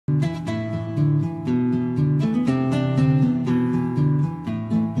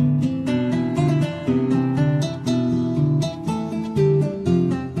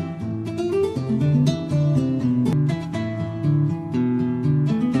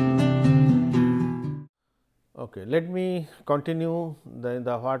Okay, let me continue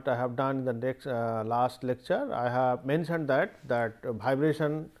the what I have done in the next last lecture. I have mentioned that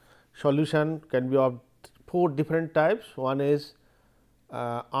vibration solution can be of 4 different types. One is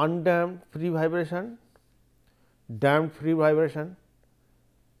undamped free vibration, damped free vibration,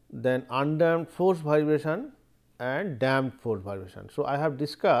 then undamped forced vibration and damped forced vibration. So, I have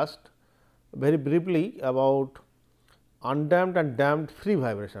discussed very briefly about undamped and damped free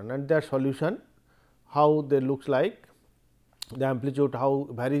vibration and their solution, how they looks like, the amplitude how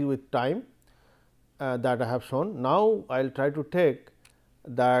varies with time that I have shown. Now, I will try to take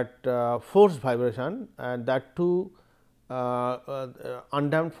that forced vibration and that too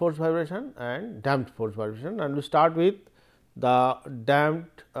undamped forced vibration and damped forced vibration, and we start with the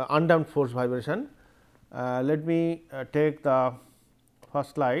damped undamped forced vibration. Let me take the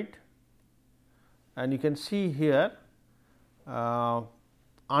first slide and you can see here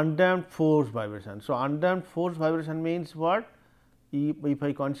undamped forced vibration. So, undamped forced vibration means what? If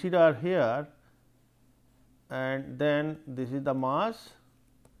I consider here and then this is the mass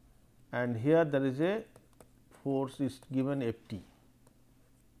and here there is a force is given F t.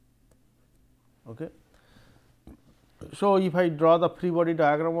 Okay. So, if I draw the free body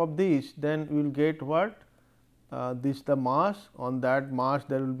diagram of this, then we will get what? This the mass, on that mass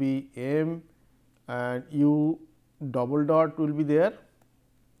there will be m and u double dot will be there,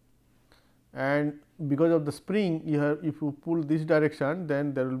 and because of the spring you have, if you pull this direction,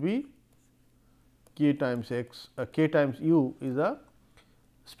 then there will be k times x, k times u is a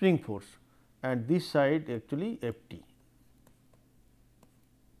spring force and this side actually F t.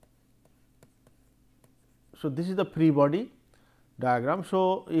 So, this is the free body diagram.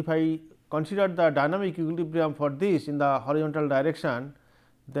 So, if I consider the dynamic equilibrium for this in the horizontal direction,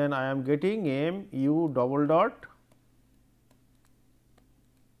 then I am getting m u double dot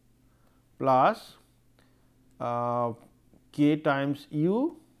plus k times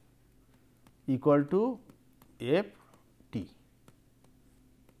u equal to F t.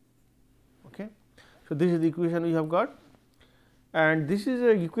 Okay. So, this is the equation we have got, and this is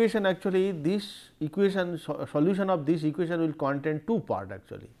a equation actually this equation solution of this equation will contain 2 parts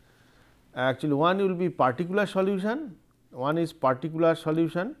actually. Actually one will be particular solution, one is particular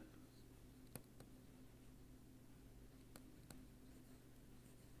solution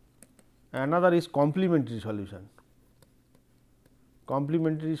another is complementary solution.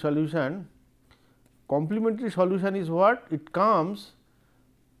 Complementary solution is what? It comes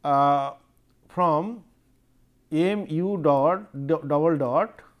from m u double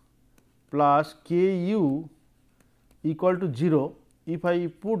dot plus k u equal to 0. If I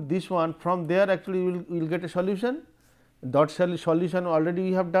put this one from there, actually we will get a solution. Dot solution already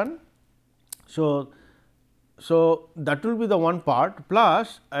we have done. So, that will be the one part,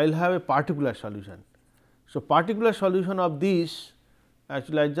 plus I will have a particular solution. So, particular solution of this,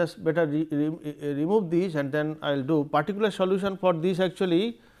 actually I just better remove this and then I will do particular solution for this.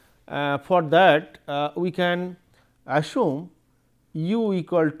 Actually for that we can assume u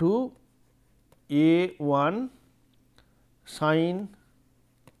equal to a 1 sin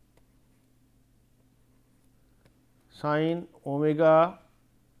omega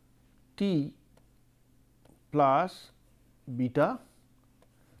t plus beta.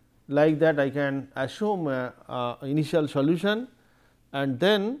 Like that I can assume initial solution and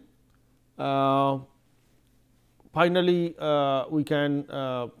then finally we can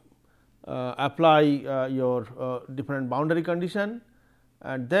apply your different boundary condition,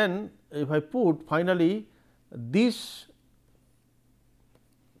 and then if I put finally this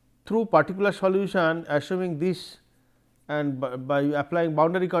through particular solution assuming this and by applying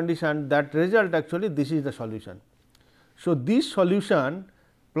boundary condition, that result actually this is the solution. So, this solution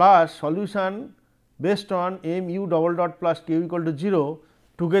plus solution based on m u double dot plus k equal to 0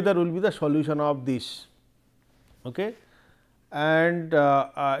 together will be the solution of this. Okay. And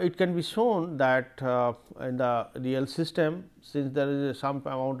it can be shown that in the real system, since there is some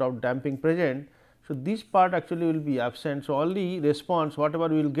amount of damping present. So, this part actually will be absent. So, only response whatever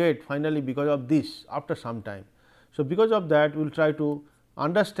we will get finally because of this after some time. So, because of that we will try to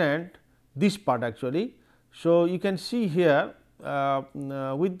understand this part actually. So, you can see here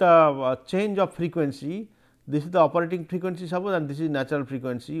with the change of frequency, this is the operating frequency suppose and this is natural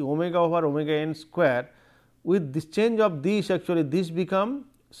frequency omega over omega n square. With this change of this actually this become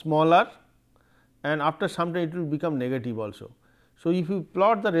smaller and after some time it will become negative also. So, if you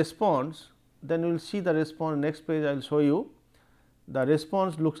plot the response, then you will see the response. Next page I will show you the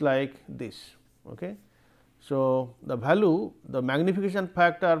response looks like this. Okay. So, the value, the magnification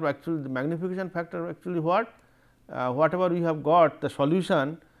factor actually what? Whatever we have got the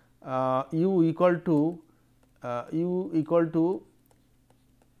solution u equal to u equal to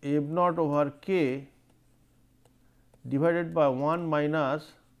f naught over k divided by 1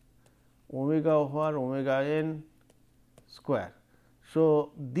 minus omega over omega n square.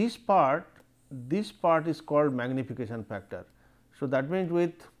 So, this part is called magnification factor. So, that means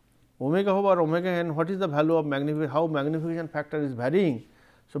with omega over omega n, what is the value of how magnification factor is varying.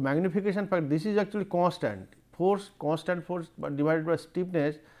 So, magnification factor, this is actually constant force divided by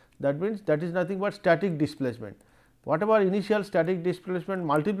stiffness, that means that is nothing but static displacement. Whatever initial static displacement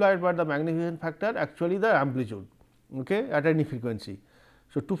multiplied by the magnification factor, actually the amplitude, okay, at any frequency.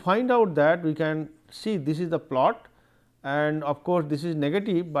 So, to find out that, we can see this is the plot, and of course, this is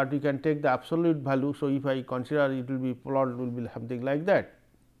negative, but we can take the absolute value. So, if I consider it will be plot will be something like that.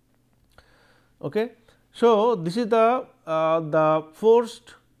 Okay. So, this is the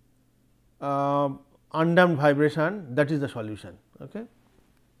forced undamped vibration, that is the solution. Okay.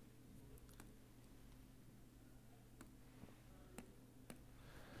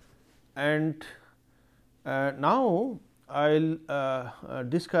 And now, I will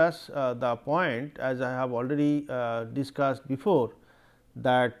discuss the point, as I have already discussed before,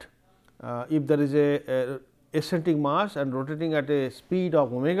 that if there is a eccentric mass and rotating at a speed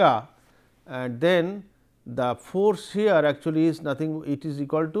of omega, and then the force here actually is nothing, it is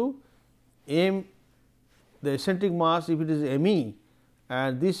equal to m, the eccentric mass, if it is m e,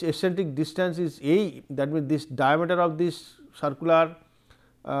 and this eccentric distance is a, that means this diameter of this circular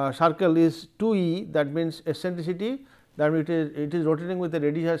circle is 2 e, that means eccentricity, that means it is rotating with a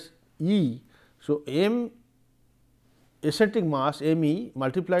radius e. So, m eccentric mass m e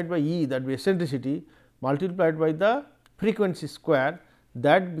multiplied by e, that be eccentricity, multiplied by the frequency square,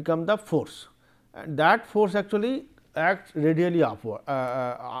 that become the force, and that force actually acts radially upward,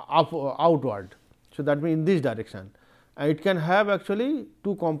 outward. So, that means in this direction, and it can have actually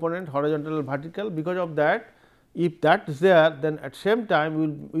two component, horizontal and vertical. Because of that, if that is there, then at same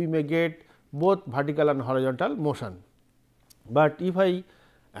time we may get both vertical and horizontal motion. But if I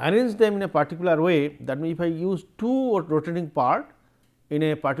arrange them in a particular way, that means, if I use two rotating part in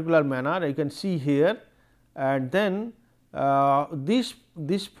a particular manner, I can see here, and then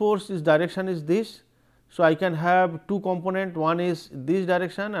this force, this direction is this. So, I can have two component, one is this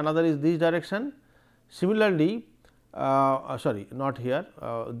direction, another is this direction. Similarly, sorry, not here,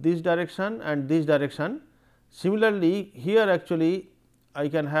 this direction and this direction. Similarly, here actually I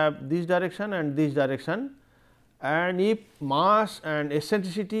can have this direction and this direction, and if mass and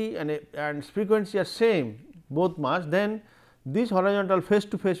eccentricity and frequency are same, both mass, then this horizontal face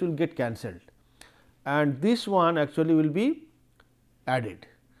to face will get cancelled, and this one actually will be added.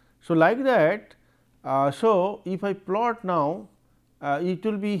 So, like that, so if I plot now, it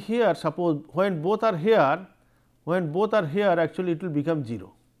will be here, suppose when both are here, actually it will become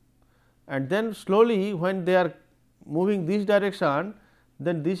 0, and then slowly when they are moving this direction,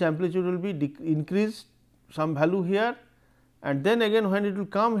 then this amplitude will be increased some value here, and then again when it will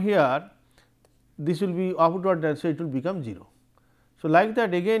come here, this will be upward, and so it will become 0. So, like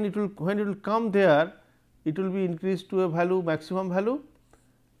that again it will, when it will come there, it will be increased to a value, maximum value,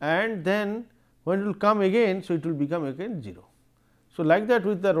 and then when it will come again, so it will become again 0. So, like that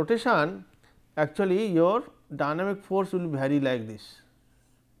with the rotation, actually your dynamic force will vary like this.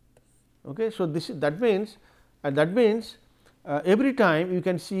 Okay. So, this is, that means every time you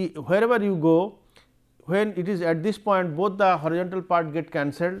can see wherever you go, when it is at this point, both the horizontal part get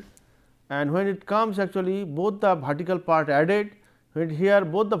cancelled, and when it comes actually both the vertical part added, when here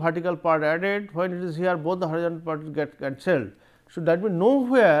both the vertical part added, when it is here both the horizontal part get cancelled. So, that means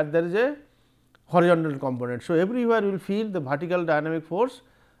nowhere there is a horizontal component. So, everywhere you will feel the vertical dynamic force,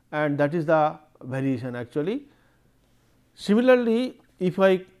 and that is the variation actually. Similarly, if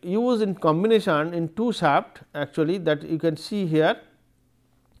I use in combination in two shaft, actually that you can see here,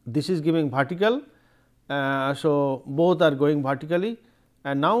 this is giving vertical. So, both are going vertically,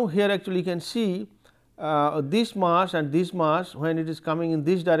 and now here actually you can see this mass and this mass, when it is coming in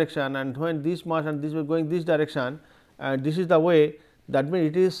this direction, and when this mass and this is going this direction, and this is the way, that means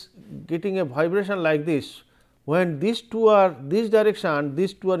it is getting a vibration like this. When these two are this direction,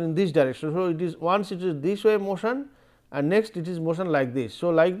 these two are in this direction. So, it is once it is this way motion, and next it is motion like this. So,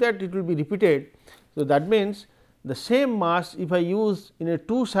 like that it will be repeated. So, that means the same mass, if I use in a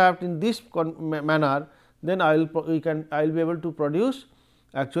two shaft in this manner, then I will be able to produce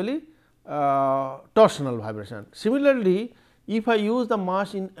actually torsional vibration. Similarly, if I use the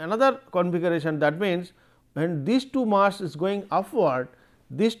mass in another configuration, that means when these two mass is going upward,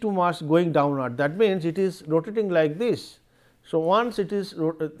 these two mass going downward, that means it is rotating like this. So, once it is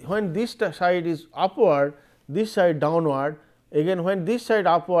when this side is upward, this side downward, again when this side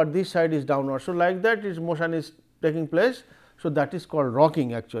upward, this side is downward. So, like that its motion is taking place. So, that is called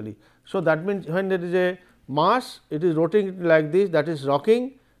rocking actually. So, that means when there is a mass, it is rotating like this, that is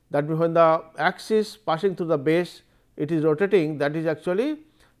rocking. That means when the axis passing through the base, it is rotating, that is actually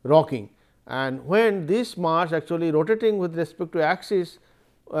rocking. And when this mass actually rotating with respect to axis,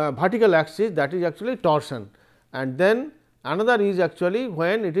 vertical axis, that is actually torsion. And then another is actually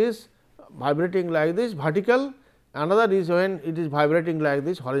when it is vibrating like this vertical, another is when it is vibrating like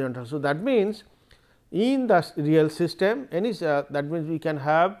this horizontal. So, that means in the real system any that means we can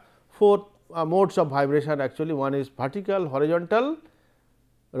have 4 modes of vibration actually. One is vertical, horizontal,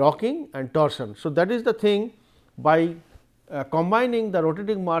 rocking and torsion. So, that is the thing by combining the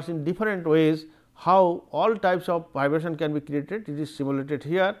rotating mass in different ways, how all types of vibration can be created. It is simulated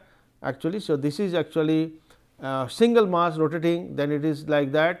here actually. So, this is actually single mass rotating, then it is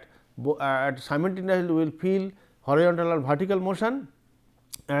like that simultaneously we will feel horizontal or vertical motion,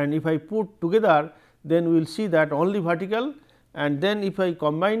 and if I put together then we will see that only vertical, and then if I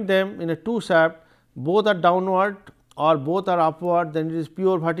combine them in a 2 shaft, both are downward or both are upward, then it is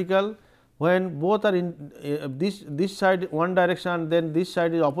pure vertical. When both are in this side one direction, then this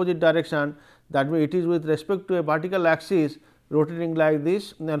side is opposite direction, that means it is with respect to a vertical axis rotating like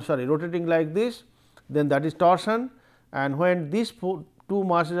this, rotating like this, then that is torsion. And when these 2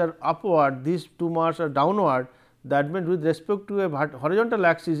 masses are upward, these 2 masses are downward, that means with respect to a horizontal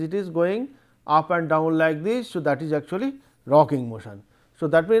axis it is going up and down like this. So, that is actually rocking motion. So,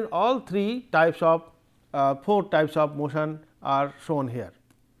 that means all 3 types of 4 types of motion are shown here.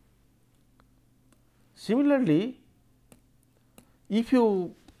 Similarly, if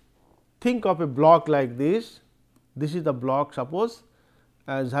you think of a block like this, this is the block suppose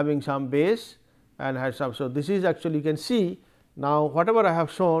as having some base and has some. So, this is actually you can see now whatever I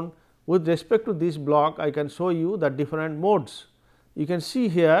have shown with respect to this block, I can show you the different modes. You can see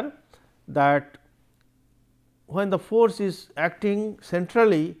here that when the force is acting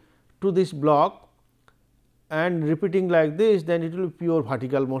centrally to this block and repeating like this, then it will be pure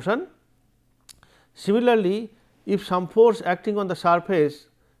vertical motion. Similarly, if some force acting on the surface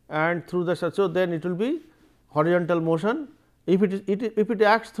and through the surface, so then it will be horizontal motion. If it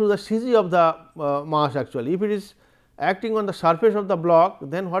acts through the CG of the mass actually, if it is acting on the surface of the block,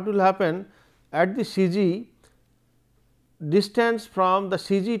 then what will happen at the CG distance from the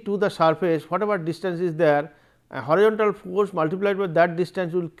CG to the surface, whatever distance is there, a horizontal force multiplied by that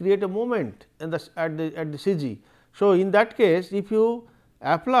distance will create a moment in the at the CG. So, in that case if you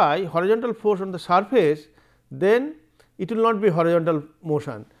apply horizontal force on the surface, then it will not be horizontal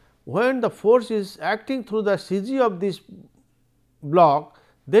motion. When the force is acting through the CG of this block,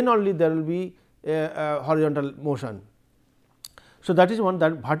 then only there will be a horizontal motion. So, that is one,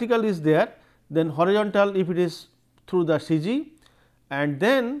 that vertical is there, then horizontal if it is through the CG, and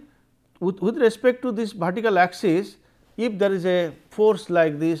then with respect to this vertical axis, if there is a force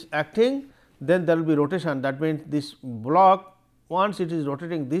like this acting, then there will be rotation. That means, this block once it is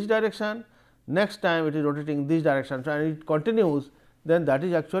rotating this direction, next time it is rotating this direction, and it continues, then that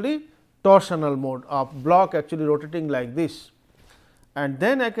is actually torsional mode of block actually rotating like this. And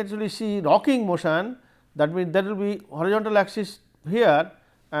then I can actually see rocking motion, that means, there will be horizontal axis here,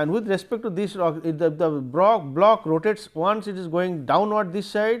 and with respect to this rock, the block rotates, once it is going downward this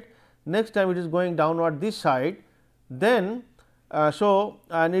side, next time it is going downward this side, then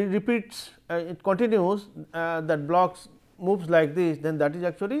and it repeats, it continues, that blocks moves like this, then that is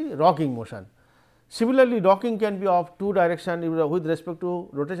actually rocking motion. Similarly, rocking can be of 2 direction with respect to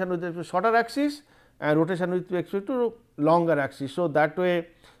rotation with respect to shorter axis and rotation with respect to longer axis. So, that way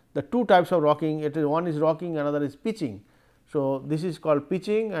the 2 types of rocking, it is one is rocking, another is pitching. So, this is called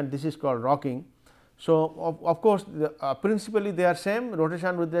pitching and this is called rocking. So, of course, principally they are same,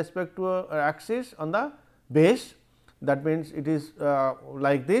 rotation with respect to axis on the base, that means it is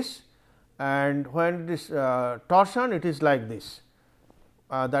like this, and when it is torsion it is like this,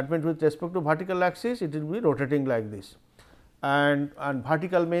 that means with respect to vertical axis it will be rotating like this, and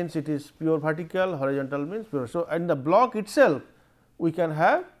vertical means it is pure vertical, horizontal means pure. So, in the block itself we can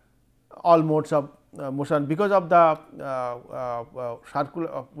have all modes of motion because of the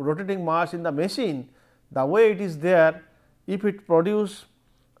circular rotating mass in the machine, the way it is there, if it produce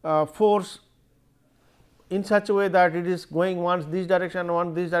force in such a way that it is going once this direction,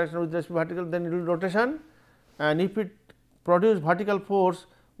 once this direction with respect to vertical, then it will rotation, and if it produce vertical force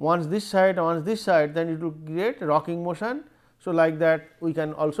once this side, once this side, then it will create rocking motion. So, like that we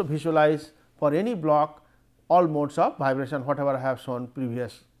can also visualize for any block all modes of vibration, whatever I have shown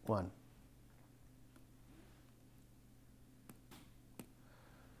previous one.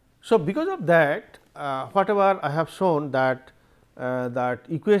 So, because of that whatever I have shown that that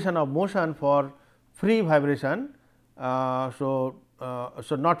equation of motion for free vibration. So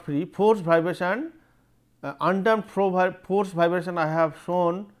not free, forced vibration, undamped forced vibration I have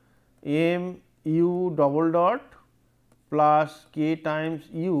shown m u double dot plus k times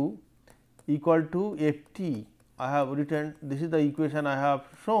u equal to f t. I have written, this is the equation I have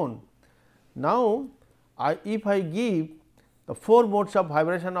shown. Now, if I give the 4 modes of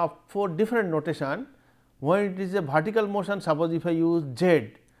vibration of 4 different notation, when it is a vertical motion, suppose if I use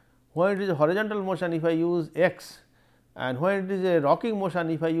z, when it is a horizontal motion if I use x, and when it is a rocking motion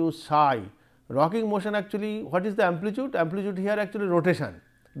if I use psi. Rocking motion actually, what is the amplitude? Amplitude here actually rotation,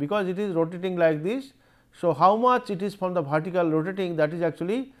 because it is rotating like this. So, how much it is from the vertical rotating, that is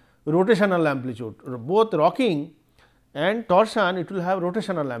actually rotational amplitude. Both rocking and torsion, it will have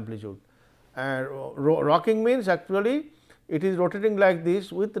rotational amplitude, and rocking means actually it is rotating like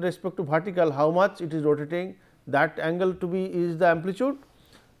this with respect to vertical, how much it is rotating, that angle to be is the amplitude.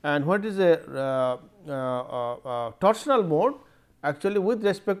 And what is a torsional mode, actually with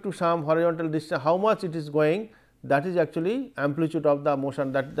respect to some horizontal distance, how much it is going, that is actually amplitude of the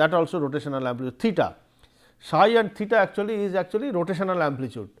motion, that also rotational amplitude. Theta, psi and theta actually is actually rotational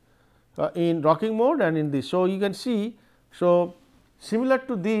amplitude in rocking mode and in this. So, you can see, so similar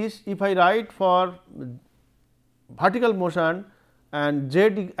to this, if I write for vertical motion and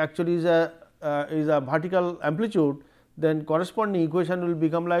z actually is a vertical amplitude, then corresponding equation will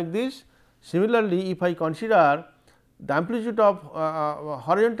become like this. Similarly, if I consider the amplitude of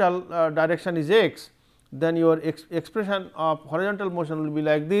horizontal direction is x, then your expression of horizontal motion will be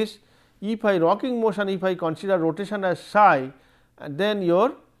like this. If I rocking motion, if I consider rotation as psi, then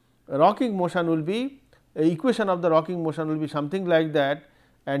your rocking motion will be, equation of the rocking motion will be something like that.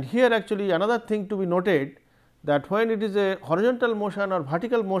 And here actually another thing to be noted, that when it is a horizontal motion or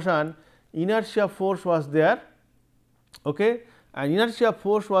vertical motion, inertia force was there, okay, and inertia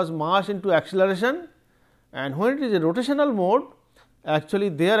force was mass into acceleration, and when it is a rotational mode, actually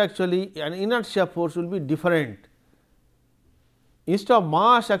there actually an inertia force will be different. Instead of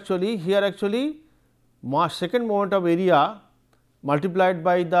mass, actually here actually mass second moment of area multiplied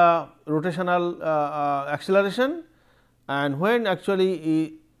by the rotational acceleration, and when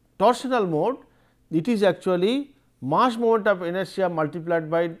actually torsional mode, it is actually mass moment of inertia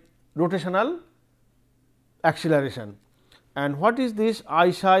multiplied by rotational acceleration. And what is this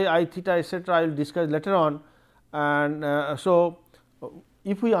I psi, I theta, etc., I will discuss later on. And so,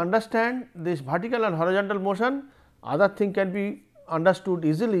 if we understand this vertical and horizontal motion, other thing can be understood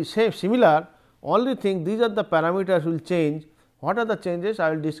easily, same similar, only thing these are the parameters will change. What are the changes,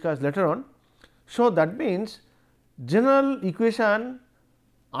 I will discuss later on. So, that means general equation,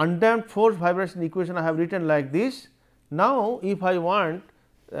 undamped force vibration equation I have written like this. Now, if I want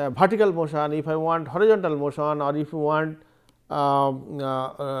vertical motion, if I want horizontal motion, or if you want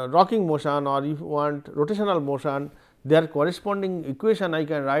rocking motion, or if you want rotational motion, their corresponding equation I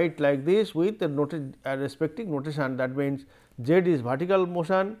can write like this with the respective notation. That means z is vertical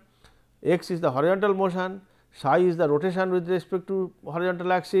motion, x is the horizontal motion, psi is the rotation with respect to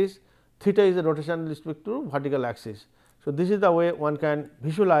horizontal axis, theta is the rotation with respect to vertical axis. So, this is the way one can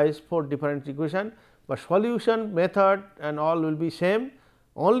visualize 4 different equation, but solution method and all will be same.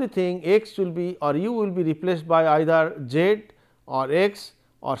 Only thing x will be or u will be replaced by either z or x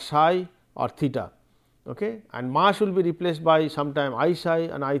or psi or theta, okay, and mass will be replaced by sometime I psi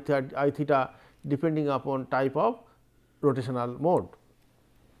and I theta depending upon type of rotational mode.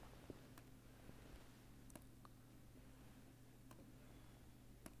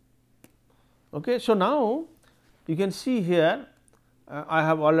 Okay. So, now you can see here I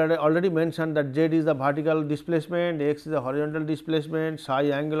have already mentioned that z is the vertical displacement, x is the horizontal displacement,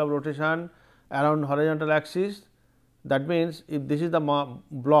 psi angle of rotation around horizontal axis. That means, if this is the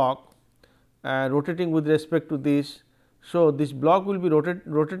block rotating with respect to this, so this block will be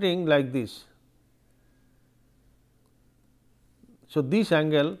rotating like this. So, this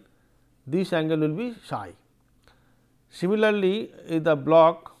angle will be psi. Similarly, if the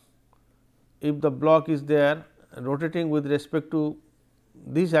block is there rotating with respect to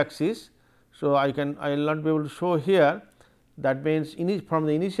this axis, so I will not be able to show here. That means, from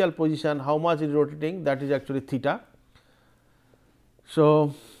the initial position how much is rotating, that is actually theta.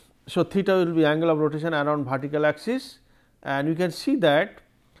 So, theta will be angle of rotation around vertical axis, and you can see that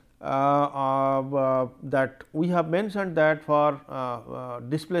that we have mentioned that for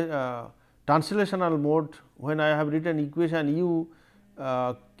translational mode, when I have written equation u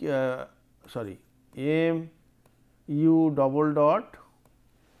m u double dot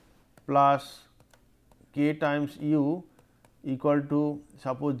plus k times u equal to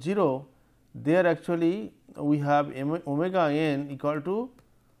suppose 0, there actually we have omega n equal to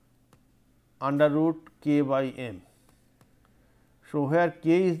under root k by m. So, where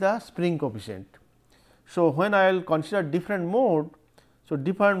k is the spring coefficient. So, when I will consider different mode, so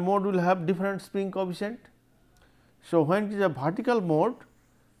different mode will have different spring coefficient. So, when it is a vertical mode,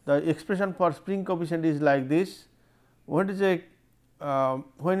 the expression for spring coefficient is like this. When it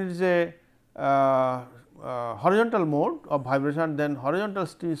is a horizontal mode of vibration, then horizontal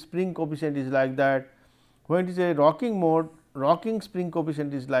spring coefficient is like that. When it is a rocking mode, rocking spring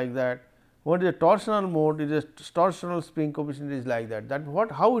coefficient is like that. When it is a torsional mode, it is torsional spring coefficient is like that. That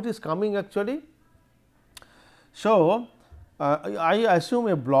what how it is coming actually. So, I assume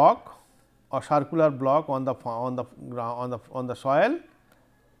a block or circular block on the soil.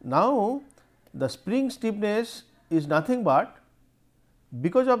 Now, the spring stiffness is nothing but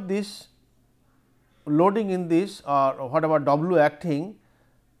because of this loading in this or whatever W acting,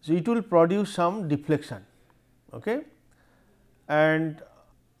 so it will produce some deflection. Okay. And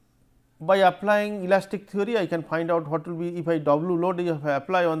by applying elastic theory, I can find out what will be if I W load if I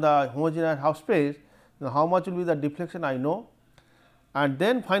apply on the homogeneous half space, how much will be the deflection I know, and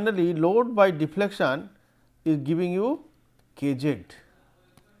then finally, load by deflection is giving you k z,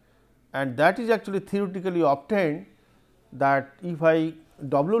 and that is actually theoretically obtained that if I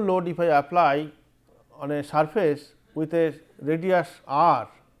W load if I apply on a surface with a radius r,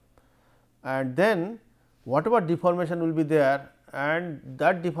 and then whatever deformation will be there, and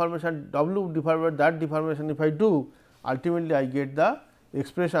that deformation W deformation that deformation if I do, ultimately I get the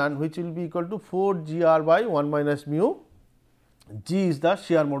expression which will be equal to 4 g r by 1 minus mu. G is the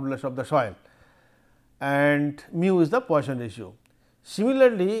shear modulus of the soil and mu is the Poisson ratio.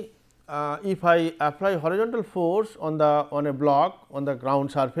 Similarly, if I apply horizontal force on a block on the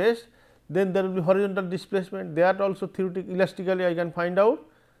ground surface, then there will be horizontal displacement, that also theoretically elastically I can find out,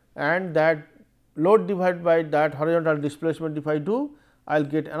 and that load divided by that horizontal displacement if I do, I will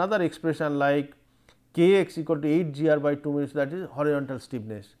get another expression like k x equal to 8 g r by 2 means that is horizontal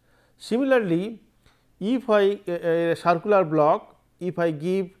stiffness. Similarly, if a circular block, if I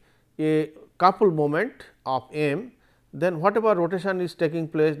give a couple moment of m, then whatever rotation is taking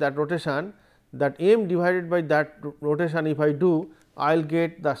place, that rotation, that m divided by that rotation if I do, I will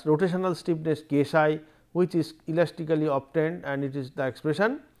get the rotational stiffness k psi, which is elastically obtained and it is the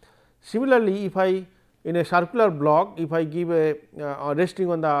expression. Similarly, if I in a circular block, if I give a resting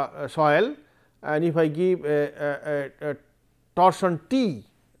on the soil, and if I give a torsion T,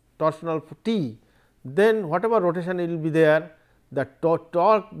 torsional T, then whatever rotation will be there, the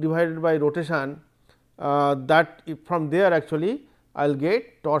torque divided by rotation, that from there actually I will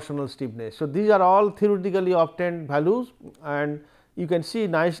get torsional stiffness. So, these are all theoretically obtained values, and you can see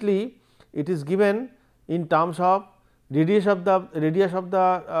nicely it is given in terms of radius of the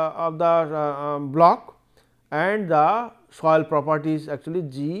block and the soil properties actually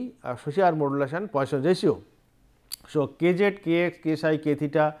G shear modulus and Poisson ratio. So, k z, k x, k psi, k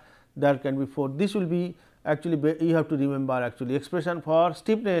theta, there can be 4. This will be actually you have to remember actually expression for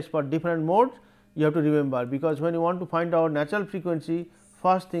stiffness for different modes, you have to remember, because when you want to find out natural frequency,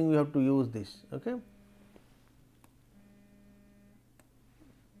 first thing we have to use this. Okay.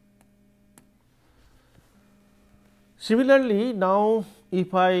 Similarly, now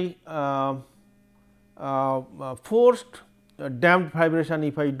if I forced damped vibration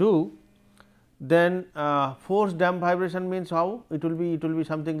if I do, then forced damped vibration means how it will be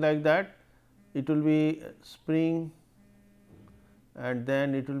something like that. It will be spring and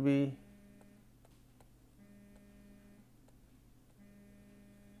then it will be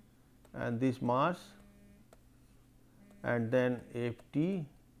and this mass and then F t,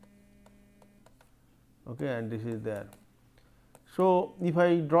 okay, and this is there. So, if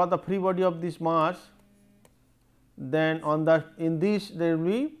I draw the free body of this mass, then on the in this there will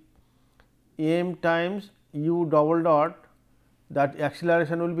be m times u double dot, that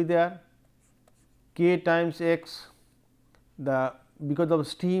acceleration will be there, k times x, the because of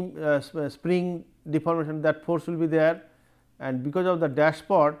steam spring deformation that force will be there, and because of the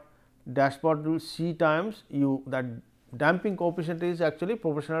dashpot will c times u, that damping coefficient is actually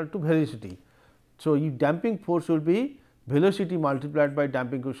proportional to velocity. So, damping force will be velocity multiplied by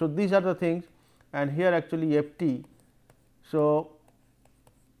damping force. So, these are the things, and here actually F t. So,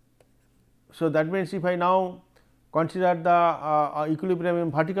 that means if I now consider the equilibrium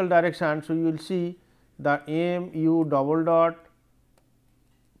in vertical direction. So, you will see the m u double dot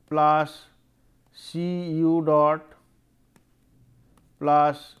plus c u dot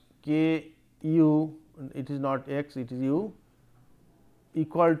plus k u, it is not x, it is u,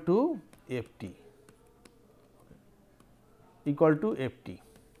 equal to F t, equal to F t.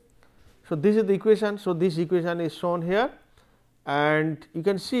 So, this is the equation. So, this equation is shown here, and you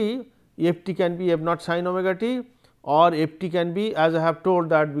can see f t can be f naught sin omega t, or f t can be, as I have told,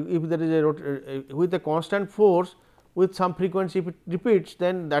 that if there is a with a constant force with some frequency, if it repeats,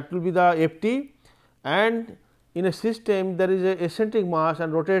 then that will be the f t, and in a system there is a eccentric mass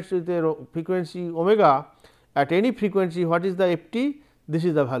and rotates with a frequency omega. At any frequency, what is the f t? This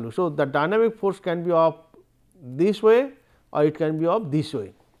is the value. So, the dynamic force can be of this way or it can be of this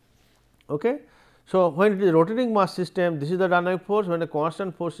way. Okay. So, when it is a rotating mass system, this is the dynamic force, when a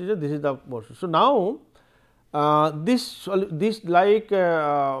constant force is this is the force. So, now this like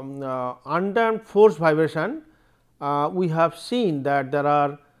undamped force vibration, we have seen that there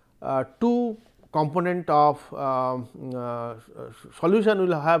are two component of solution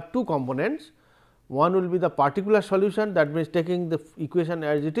will have two components. One will be the particular solution, that means taking the equation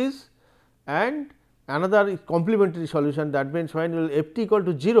as it is, and another is complementary solution, that means when you will f t equal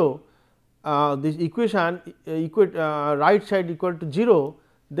to 0, this equation right side equal to 0,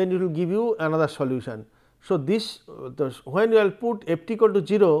 then it will give you another solution. So, this when you will put f t equal to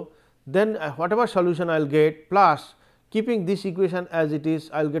 0, then whatever solution I will get, plus keeping this equation as it is,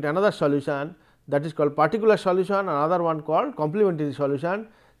 I will get another solution, that is called particular solution, another one called complementary solution.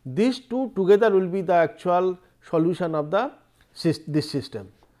 These two together will be the actual solution of this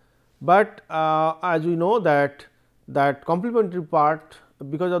system. But as we know that complementary part,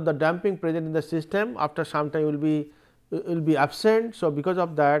 because of the damping present in the system, after some time will be absent. So, because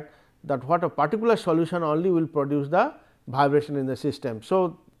of that what a particular solution only will produce the vibration in the system.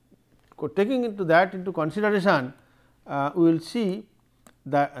 So, taking into consideration, we will see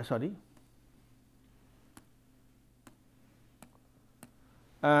that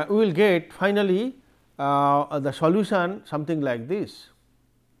we will get finally the solution something like this.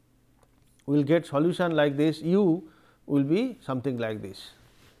 We will get solution like this, u will be something like this.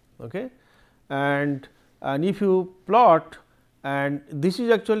 Okay. And if you plot, and this is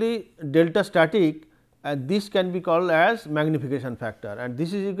actually delta static, and this can be called as magnification factor, and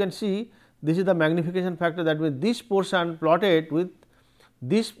this is, you can see, this is the magnification factor, that means this portion plotted with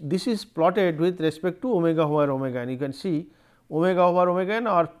this is plotted with respect to omega over omega n. You can see omega over omega n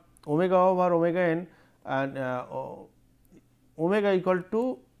or omega over omega n, and omega equal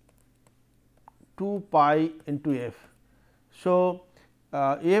to 2 pi into f. So,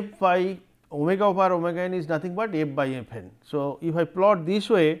 f by omega over omega n is nothing but f by f n. So, if I plot this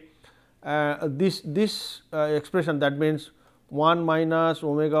way, this expression, that means 1 minus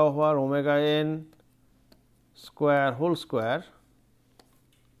omega over omega n square whole square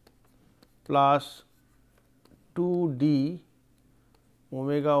plus 2 d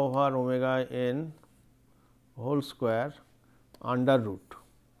omega over omega n whole square under root.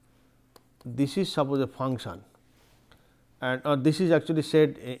 This is suppose a function, and this is actually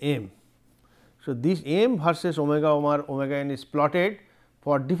said m. So, this m versus omega over omega n is plotted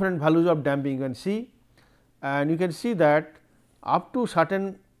for different values of damping, you can see, and you can see that up to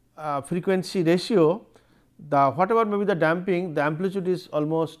certain frequency ratio, the whatever may be the damping, the amplitude is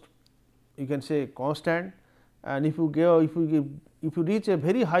almost, you can say, constant, and if you reach a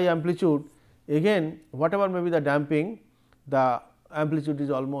very high amplitude, again whatever may be the damping, the amplitude is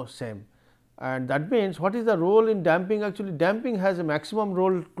almost same. And that means, what is the role in damping? Actually, damping has a maximum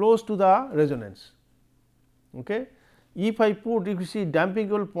role close to the resonance. Okay. If I put, if you see damping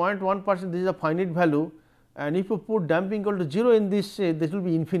equal 0.1%, this is a finite value, and if you put damping equal to 0 in this, this will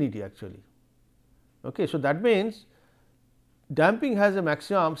be infinity actually. Okay. So, that means, damping has a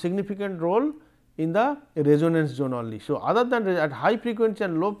maximum significant role in the resonance zone only. So, other than at high frequency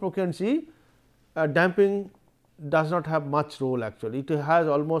and low frequency, damping does not have much role actually, it has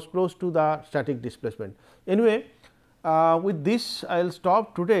almost close to the static displacement. Anyway, with this I will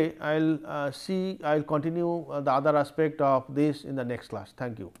stop today, I will continue the other aspect of this in the next class.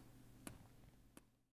 Thank you.